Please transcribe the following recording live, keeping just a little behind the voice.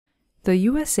The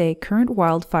USA Current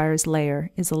Wildfires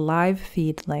layer is a live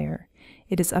feed layer.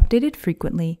 It is updated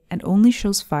frequently and only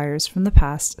shows fires from the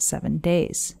past 7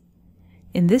 days.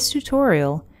 In this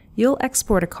tutorial, you'll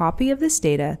export a copy of this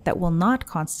data that will not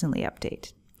constantly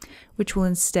update, which will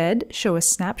instead show a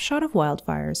snapshot of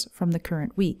wildfires from the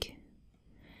current week.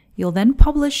 You'll then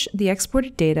publish the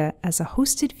exported data as a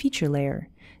hosted feature layer.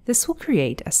 This will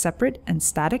create a separate and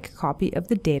static copy of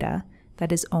the data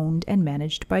that is owned and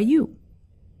managed by you.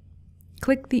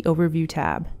 Click the Overview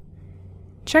tab.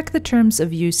 Check the Terms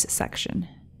of Use section.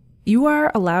 You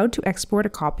are allowed to export a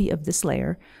copy of this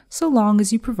layer so long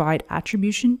as you provide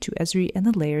attribution to Esri and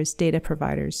the layer's data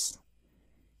providers.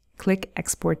 Click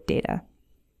Export Data.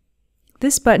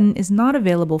 This button is not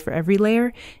available for every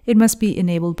layer. It must be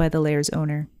enabled by the layer's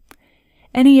owner.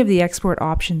 Any of the export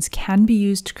options can be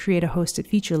used to create a hosted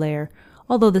feature layer,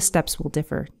 although the steps will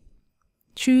differ.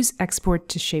 Choose Export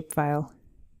to Shapefile.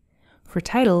 For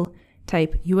title,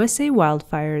 type USA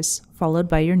Wildfires followed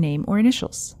by your name or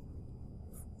initials.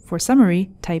 For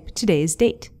summary, type today's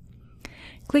date.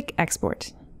 Click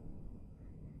Export.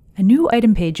 A new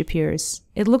item page appears.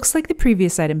 It looks like the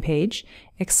previous item page,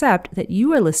 except that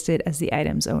you are listed as the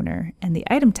item's owner and the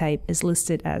item type is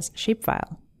listed as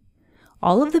Shapefile.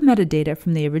 All of the metadata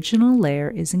from the original layer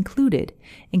is included,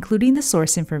 including the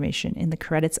source information in the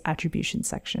credits attribution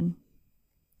section.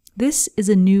 This is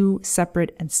a new,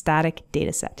 separate, and static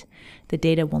dataset. The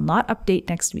data will not update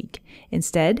next week.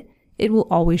 Instead, it will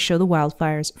always show the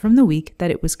wildfires from the week that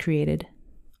it was created.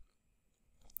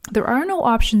 There are no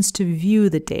options to view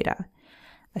the data.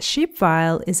 A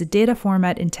shapefile is a data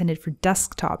format intended for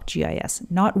desktop GIS,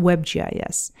 not web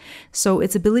GIS, so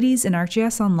its abilities in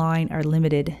ArcGIS Online are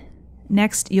limited.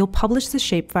 Next, you'll publish the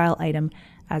shapefile item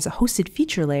as a hosted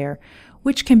feature layer,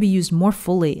 which can be used more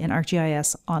fully in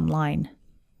ArcGIS Online.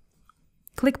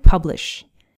 Click Publish.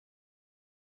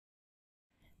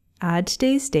 Add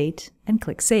today's date and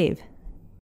click Save.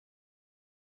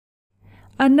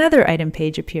 Another item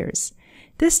page appears.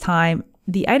 This time,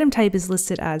 the item type is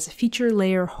listed as Feature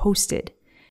Layer Hosted.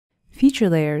 Feature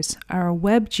layers are a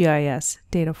web GIS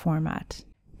data format.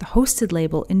 The hosted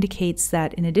label indicates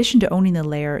that in addition to owning the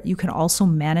layer, you can also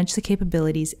manage the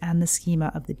capabilities and the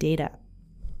schema of the data.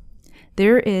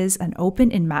 There is an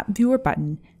Open in Map Viewer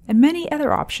button and many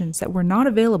other options that were not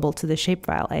available to the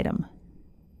shapefile item.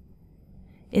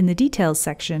 In the Details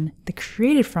section, the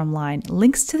Created From line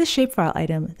links to the shapefile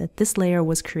item that this layer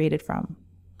was created from.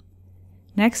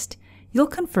 Next, you'll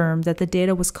confirm that the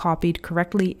data was copied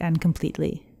correctly and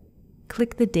completely.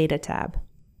 Click the Data tab.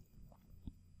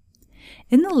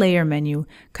 In the Layer menu,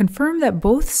 confirm that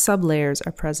both sublayers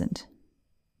are present.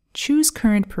 Choose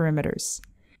Current Perimeters.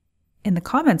 In the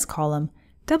Comments column,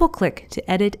 double-click to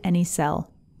edit any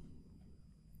cell.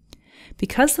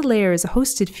 Because the layer is a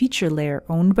hosted feature layer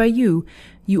owned by you,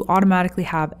 you automatically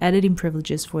have editing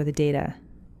privileges for the data.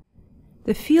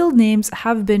 The field names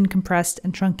have been compressed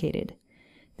and truncated.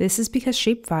 This is because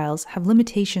shapefiles have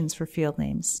limitations for field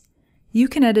names. You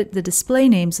can edit the display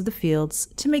names of the fields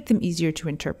to make them easier to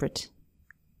interpret.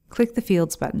 Click the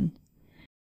Fields button.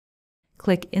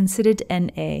 Click Incident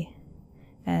NA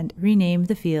and rename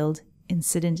the field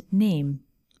Incident Name.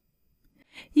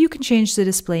 You can change the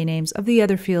display names of the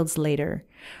other fields later.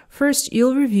 First,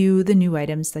 you'll review the new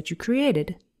items that you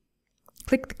created.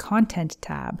 Click the Content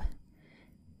tab.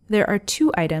 There are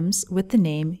 2 items with the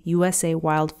name USA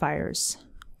Wildfires.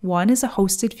 One is a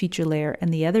hosted feature layer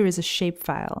and the other is a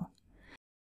shapefile.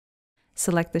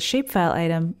 Select the shapefile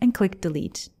item and click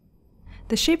Delete.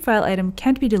 The shapefile item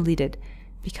can't be deleted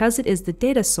because it is the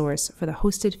data source for the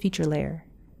hosted feature layer.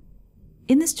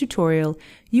 In this tutorial,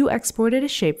 you exported a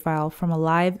shapefile from a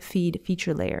live feed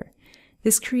feature layer.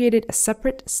 This created a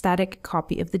separate static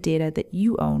copy of the data that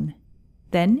you own.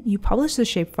 Then you published the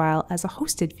shapefile as a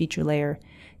hosted feature layer.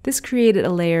 This created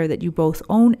a layer that you both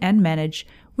own and manage,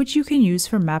 which you can use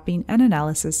for mapping and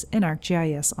analysis in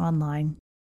ArcGIS Online.